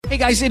Hey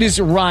guys, it is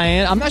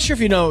Ryan. I'm not sure if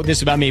you know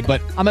this about me, but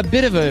I'm a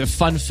bit of a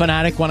fun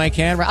fanatic when I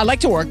can. I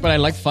like to work, but I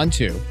like fun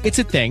too. It's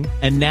a thing.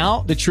 And now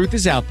the truth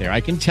is out there.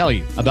 I can tell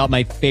you about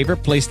my favorite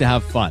place to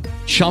have fun.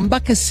 Chumba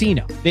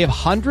Casino. They have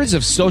hundreds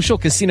of social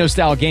casino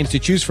style games to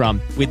choose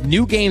from with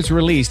new games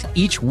released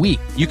each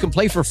week. You can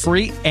play for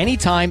free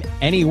anytime,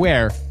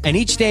 anywhere. And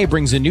each day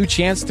brings a new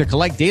chance to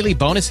collect daily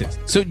bonuses.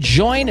 So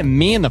join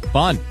me in the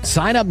fun.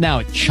 Sign up now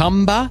at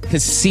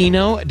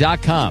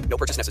ChumbaCasino.com. No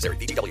purchase necessary.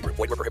 VGW Group.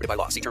 Void where prohibited by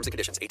law. See terms and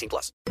conditions.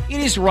 18+.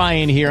 It is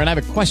Ryan here, and I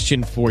have a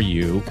question for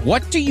you.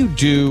 What do you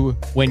do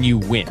when you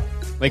win?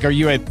 Like, are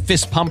you a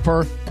fist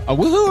pumper, a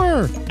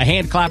woohooer, a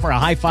hand clapper, a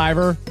high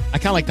fiver? I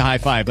kind of like the high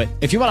five, but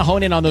if you want to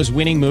hone in on those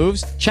winning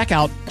moves, check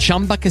out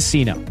Chumba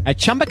Casino. At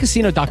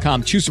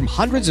ChumbaCasino.com, choose from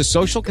hundreds of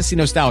social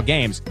casino-style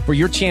games for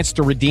your chance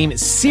to redeem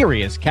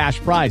serious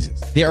cash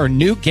prizes. There are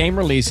new game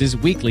releases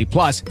weekly,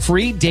 plus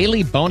free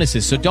daily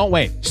bonuses, so don't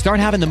wait. Start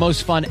having the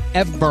most fun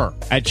ever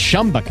at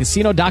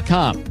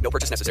ChumbaCasino.com. No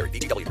purchase necessary.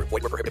 VGW Group.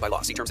 Void where prohibited by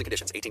law. See terms and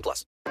conditions.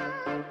 18+.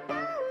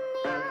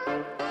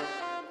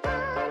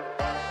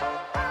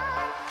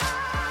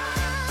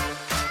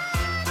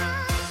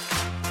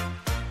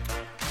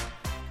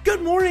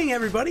 Good morning,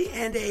 everybody,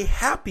 and a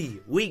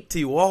happy week to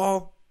you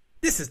all.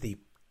 This is the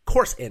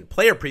course and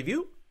player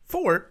preview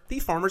for the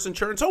Farmers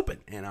Insurance Open,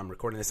 and I'm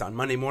recording this on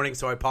Monday morning,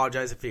 so I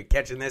apologize if you're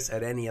catching this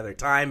at any other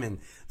time and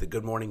the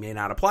good morning may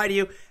not apply to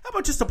you. How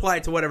about just apply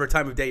it to whatever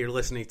time of day you're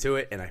listening to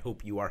it, and I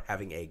hope you are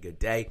having a good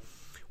day.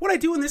 What I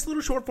do in this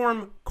little short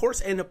form course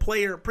and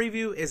player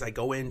preview is I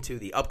go into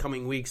the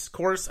upcoming week's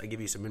course. I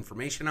give you some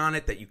information on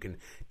it that you can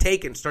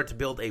take and start to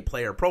build a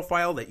player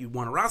profile that you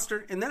want to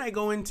roster. And then I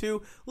go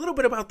into a little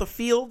bit about the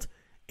field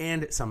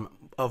and some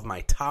of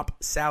my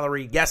top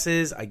salary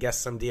guesses. I guess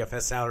some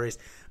DFS salaries.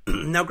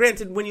 Now,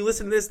 granted, when you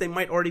listen to this, they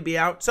might already be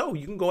out. So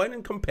you can go ahead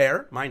and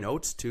compare my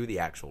notes to the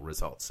actual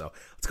results. So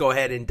let's go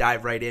ahead and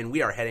dive right in.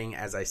 We are heading,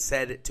 as I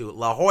said, to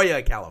La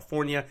Jolla,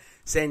 California.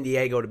 San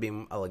Diego, to be,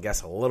 I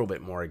guess, a little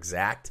bit more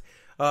exact,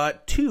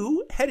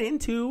 to head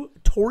into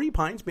Torrey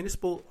Pines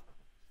Municipal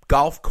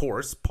Golf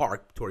Course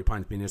Park, Torrey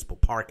Pines Municipal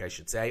Park, I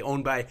should say,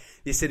 owned by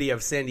the city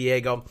of San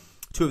Diego.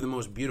 Two of the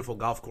most beautiful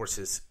golf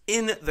courses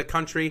in the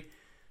country,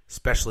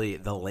 especially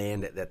the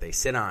land that they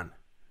sit on.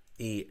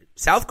 The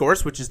South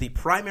Course, which is the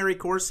primary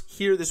course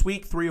here this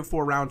week, 3 of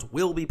 4 rounds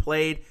will be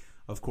played.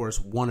 Of course,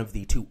 one of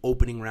the 2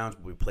 opening rounds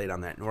will be played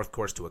on that North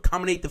Course to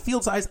accommodate the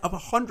field size of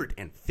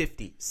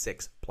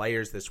 156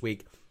 players this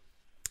week.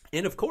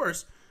 And of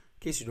course, in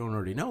case you don't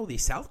already know, the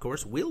South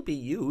Course will be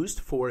used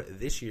for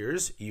this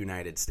year's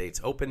United States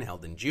Open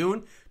held in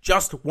June.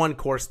 Just one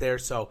course there,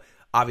 so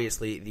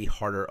obviously the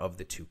harder of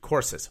the 2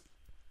 courses.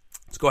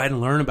 Let's go ahead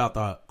and learn about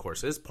the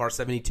courses. Par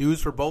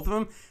 72s for both of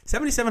them.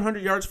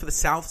 7,700 yards for the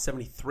South,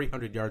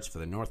 7,300 yards for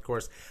the North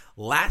Course.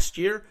 Last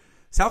year,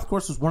 South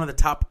Course was one of the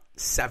top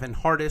 7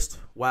 hardest,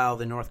 while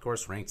the North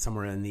Course ranked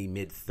somewhere in the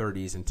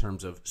mid-30s in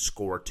terms of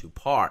score to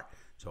par.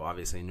 So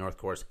obviously, North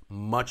Course,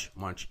 much,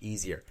 much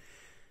easier.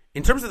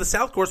 In terms of the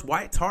South Course,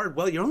 why it's hard?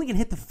 Well, you're only going to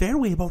hit the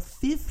fairway about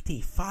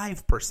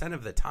 55%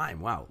 of the time.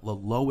 Wow, the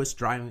lowest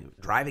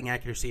driving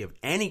accuracy of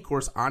any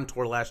course on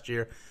tour last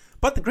year.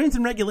 But the greens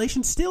and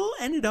regulations still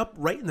ended up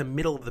right in the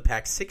middle of the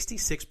pack,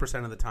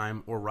 66% of the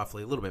time, or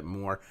roughly a little bit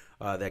more,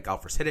 that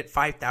golfers hit it.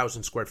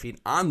 5,000 square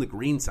feet on the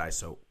green size,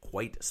 so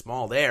quite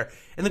small there.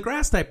 And the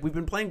grass type, we've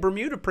been playing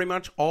Bermuda pretty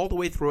much all the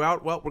way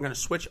throughout. Well, we're going to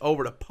switch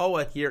over to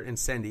POA here in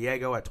San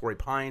Diego at Torrey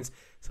Pines,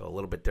 so a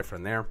little bit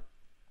different there.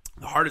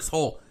 The hardest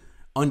hole,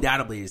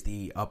 undoubtedly, is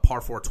the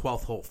par 4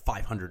 12th hole,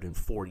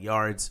 504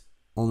 yards.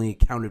 Only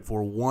accounted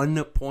for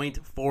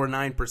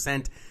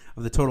 1.49%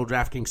 of the total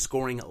DraftKings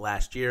scoring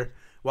last year.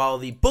 While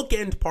the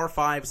bookend par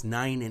 5s,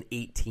 9 and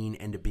 18,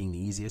 end up being the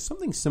easiest.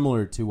 Something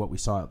similar to what we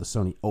saw at the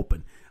Sony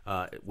Open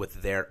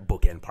with their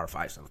bookend par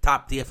 5s. So the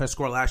top DFS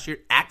score last year,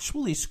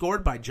 actually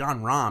scored by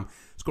Jon Rahm,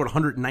 scored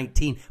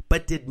 119,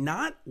 but did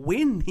not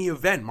win the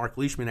event. Mark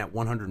Leishman at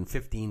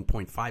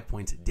 115.5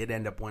 points did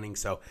end up winning.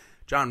 So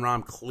Jon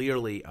Rahm,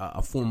 clearly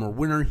a former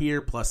winner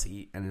here. Plus,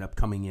 he ended up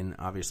coming in,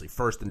 obviously,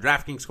 first in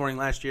DraftKings scoring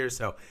last year.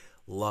 So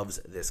loves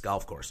this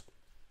golf course.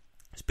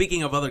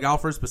 Speaking of other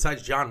golfers,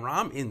 besides Jon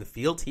Rahm in the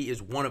field, he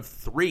is one of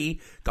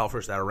 3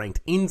 golfers that are ranked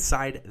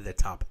inside the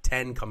top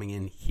 10 coming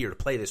in here to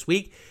play this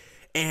week.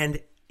 And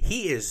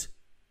he is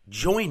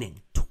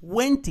joining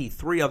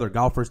 23 other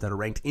golfers that are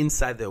ranked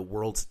inside the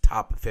world's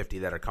top 50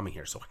 that are coming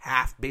here. So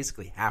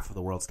basically half of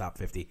the world's top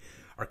 50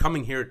 are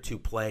coming here to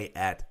play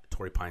at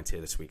Torrey Pines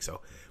here this week. So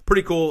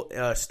pretty cool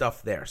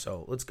stuff there.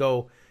 So let's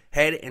go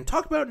ahead and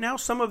talk about now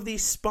some of the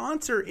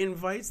sponsor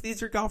invites.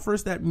 These are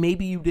golfers that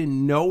maybe you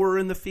didn't know were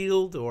in the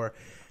field or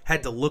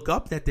had to look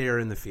up that they are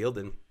in the field.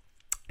 And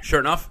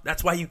sure enough,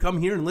 that's why you come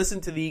here and listen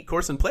to the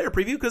course and player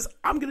preview, because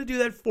I'm going to do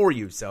that for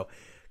you. So a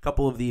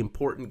couple of the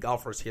important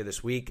golfers here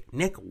this week.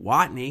 Nick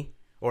Watney,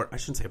 or I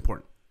shouldn't say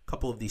important, a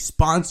couple of the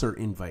sponsor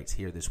invites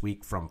here this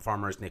week from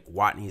Farmers. Nick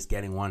Watney is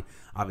getting one.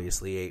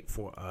 Obviously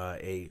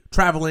a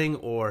traveling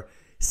or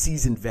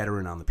seasoned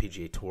veteran on the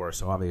PGA Tour.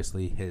 So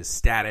obviously his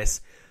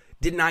status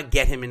did not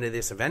get him into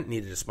this event,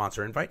 needed a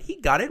sponsor invite.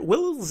 He got it.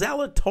 Will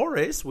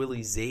Zalatoris,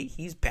 Willie Z,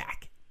 he's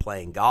back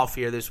playing golf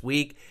here this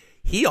week.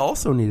 He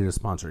also needed a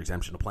sponsor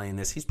exemption to play in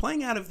this. He's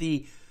playing out of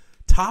the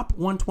top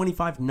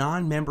 125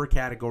 non-member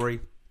category,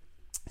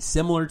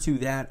 similar to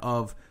that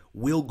of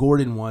Will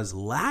Gordon was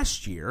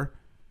last year,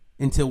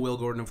 until Will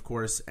Gordon, of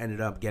course, ended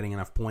up getting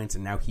enough points,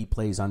 and now he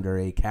plays under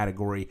a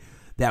category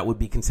that would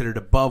be considered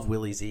above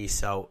Willie Z.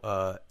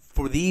 So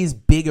for these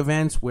big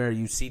events where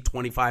you see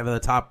 25 of the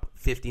top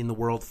 50 in the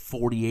world,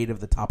 48 of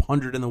the top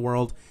 100 in the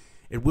world,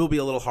 it will be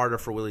a little harder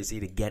for Willie Z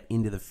to get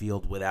into the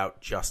field without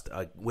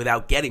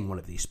getting one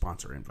of these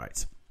sponsor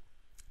invites.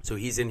 So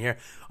he's in here.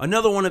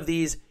 Another one of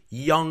these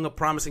young,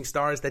 promising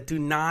stars that do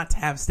not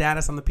have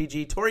status on the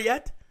PGA Tour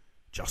yet,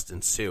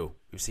 Justin Suh.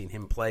 We've seen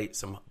him play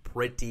some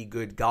pretty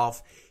good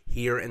golf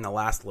here in the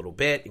last little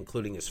bit,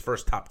 including his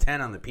first top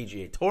 10 on the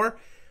PGA Tour.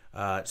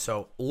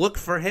 So look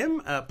for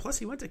him. Plus,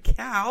 he went to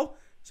Cal,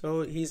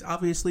 so he's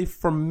obviously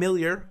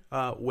familiar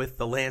with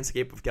the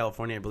landscape of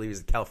California. I believe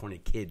he's a California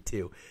kid,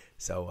 too.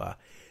 So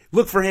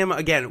look for him.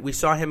 Again, we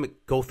saw him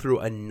go through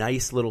a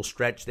nice little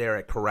stretch there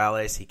at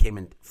Corrales. He came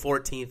in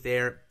 14th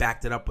there,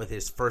 backed it up with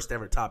his first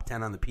ever top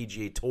 10 on the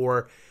PGA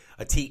Tour,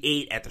 a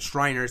T8 at the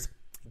Shriners.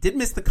 Did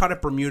miss the cut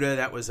at Bermuda.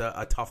 That was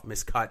a tough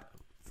miscut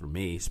for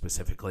me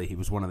specifically. He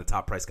was one of the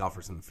top price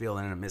golfers in the field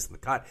and ended up missing the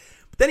cut.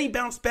 But then he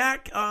bounced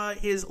back.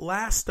 His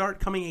last start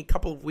coming a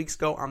couple of weeks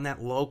ago on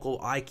that local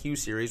IQ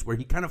series where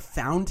he kind of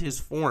found his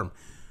form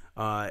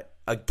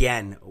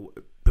again.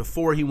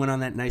 Before he went on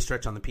that nice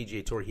stretch on the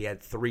PGA Tour, he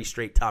had 3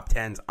 straight top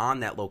 10s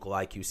on that local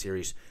IQ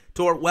Series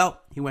tour. Well,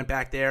 he went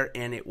back there,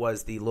 and it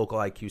was the local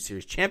IQ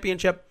Series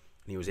championship,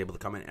 and he was able to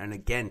come in, and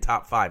again,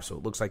 top 5. So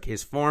it looks like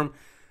his form,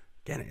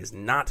 again, is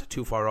not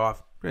too far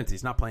off. Granted,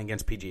 he's not playing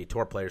against PGA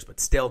Tour players,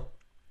 but still,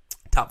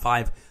 top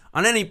 5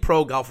 on any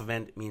pro golf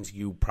event means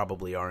you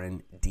probably are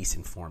in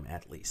decent form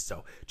at least.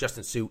 So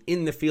Justin Suh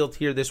in the field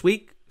here this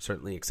week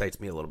certainly excites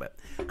me a little bit.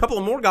 A couple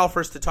of more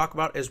golfers to talk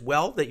about as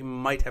well that you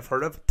might have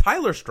heard of.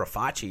 Tyler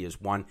Strafacci is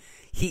one.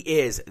 He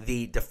is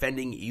the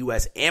defending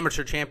U.S.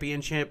 Amateur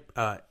champion.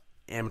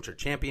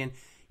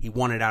 He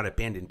won it out at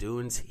Bandon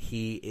Dunes.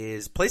 He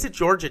plays at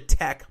Georgia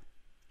Tech.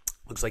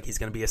 Looks like he's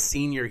going to be a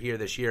senior here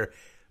this year,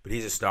 but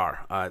he's a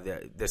star.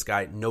 This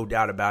guy, no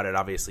doubt about it.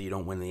 Obviously, you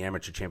don't win the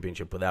amateur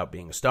championship without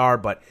being a star,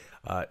 but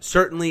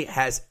certainly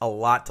has a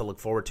lot to look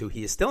forward to.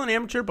 He is still an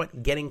amateur,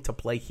 but getting to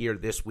play here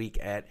this week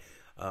at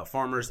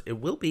Farmers. It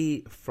will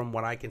be, from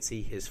what I can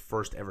see, his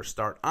first ever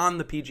start on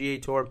the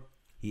PGA Tour.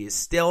 He is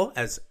still,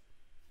 as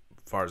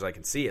far as I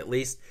can see at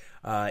least,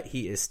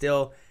 he is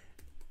still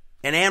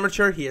an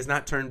amateur. He has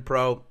not turned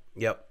pro.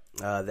 Yep,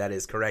 that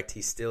is correct.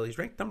 He's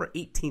ranked number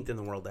 18th in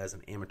the world as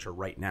an amateur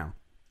right now.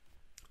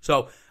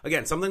 So,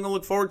 again, something to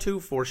look forward to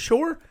for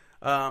sure,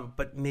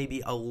 but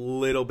maybe a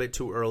little bit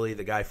too early.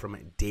 The guy from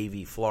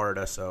Davie,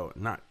 Florida, so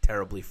not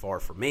terribly far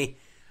from me.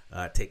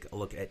 Take a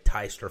look at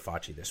Ty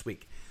Strafacci this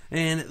week.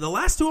 And the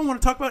last two I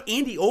want to talk about,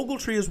 Andy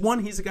Ogletree is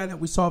one. He's a guy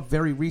that we saw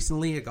very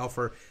recently, a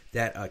golfer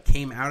that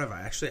came out of,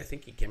 actually, I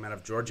think he came out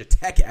of Georgia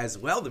Tech as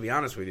well, to be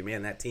honest with you,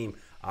 man. That team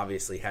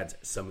obviously had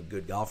some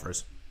good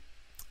golfers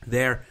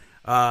there.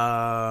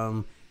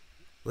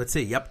 Let's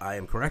see. Yep, I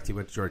am correct. He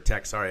went to Georgia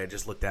Tech. Sorry, I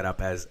just looked that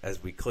up as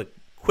we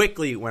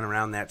quickly went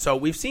around that. So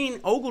we've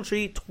seen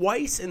Ogletree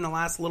twice in the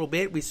last little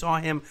bit. We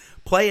saw him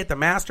play at the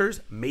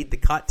Masters, made the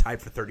cut,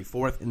 tied for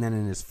 34th, and then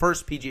in his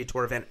first PGA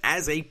Tour event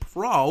as a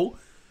pro,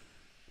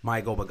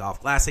 Mayagoba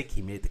Golf Classic,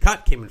 he made the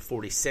cut, came in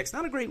 46th.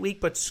 Not a great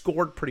week, but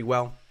scored pretty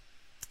well.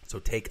 So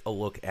take a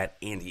look at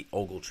Andy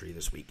Ogletree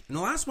this week. And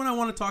the last one I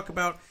want to talk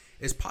about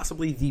is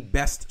possibly the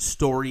best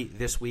story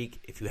this week.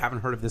 If you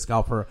haven't heard of this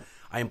golfer,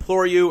 I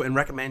implore you and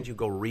recommend you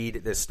go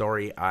read this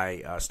story.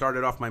 I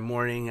started off my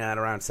morning at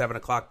around 7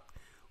 o'clock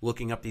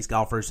looking up these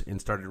golfers and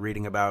started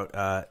reading about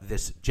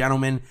this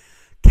gentleman,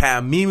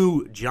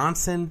 Kamimu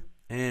Johnson,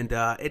 and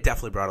it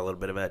definitely brought a little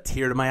bit of a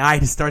tear to my eye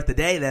to start the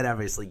day. That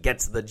obviously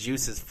gets the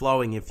juices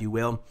flowing, if you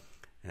will.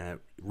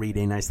 Read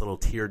a nice little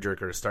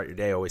tearjerker to start your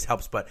day always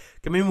helps. But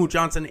Kamimu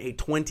Johnson, a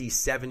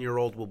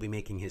 27-year-old, will be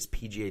making his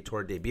PGA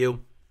Tour debut.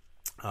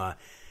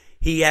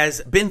 He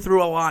has been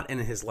through a lot in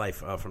his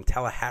life, from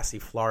Tallahassee,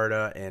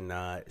 Florida,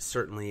 and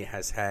certainly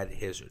has had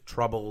his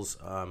troubles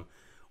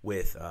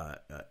with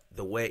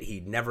the way he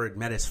never had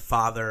met his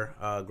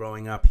father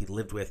growing up. He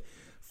lived with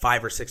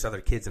 5 or 6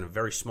 other kids in a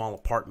very small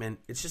apartment.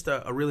 It's just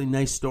a really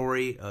nice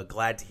story.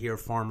 Glad to hear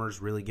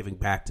farmers really giving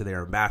back to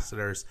their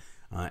ambassadors,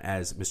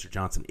 as Mr.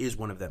 Johnson is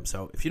one of them.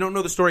 So if you don't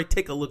know the story,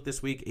 take a look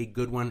this week, a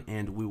good one,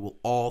 and we will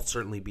all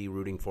certainly be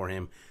rooting for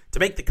him to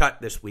make the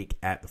cut this week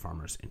at the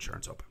Farmers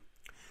Insurance Open.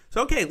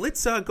 So, okay,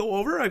 let's go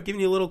over. I've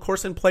given you a little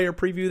course and player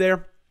preview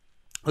there.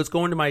 Let's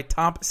go into my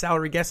top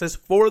salary guesses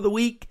for the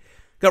week.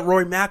 Got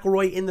Rory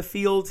McIlroy in the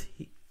field.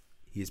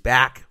 He's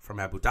back from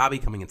Abu Dhabi,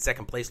 coming in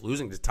second place,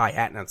 losing to Ty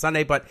Hatton on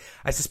Sunday, but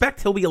I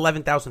suspect he'll be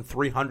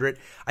 11,300.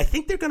 I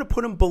think they're going to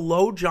put him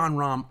below Jon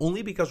Rahm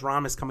only because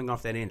Rahm is coming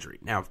off that injury.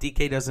 Now, if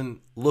DK doesn't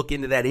look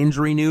into that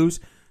injury news,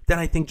 Then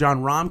I think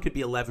John Rahm could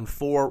be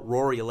 11-4,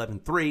 Rory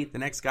 11-3. The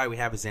next guy we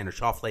have is Xander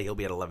Schauffele. He'll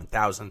be at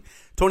 11,000.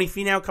 Tony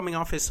Finau, coming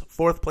off his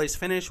fourth place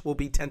finish, will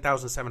be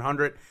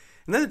 10,700.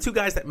 And then the two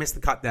guys that missed the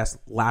cut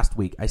last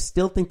week, I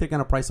still think they're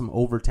going to price them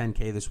over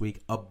 10K this week,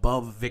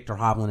 above Victor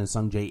Hovland and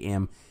Sung Jae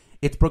Im.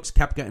 It's Brooks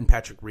Koepka and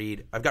Patrick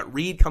Reed. I've got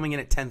Reed coming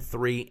in at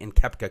 10,300 and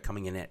Koepka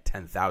coming in at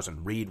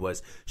 10,000. Reed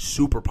was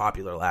super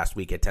popular last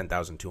week at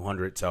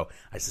 10,200, so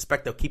I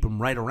suspect they'll keep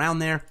him right around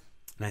there.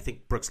 And I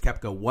think Brooks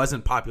Koepka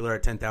wasn't popular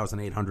at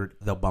 10,800.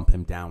 They'll bump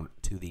him down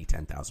to the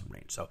 10,000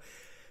 range. So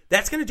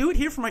that's going to do it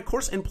here for my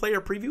course and player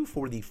preview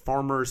for the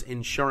Farmers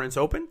Insurance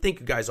Open. Thank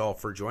you guys all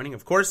for joining.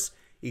 Of course,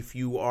 if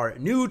you are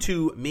new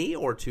to me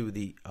or to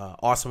the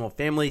Awesemo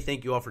family,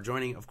 thank you all for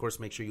joining. Of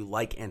course, make sure you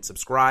like and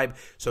subscribe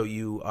so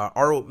you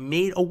are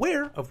made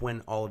aware of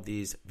when all of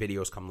these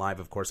videos come live.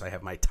 Of course, I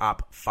have my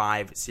top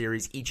 5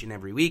 series each and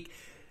every week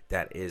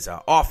that is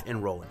off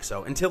and rolling.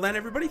 So until then,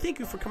 everybody, thank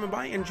you for coming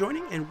by and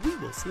joining, and we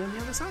will see you on the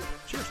other side.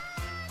 Cheers.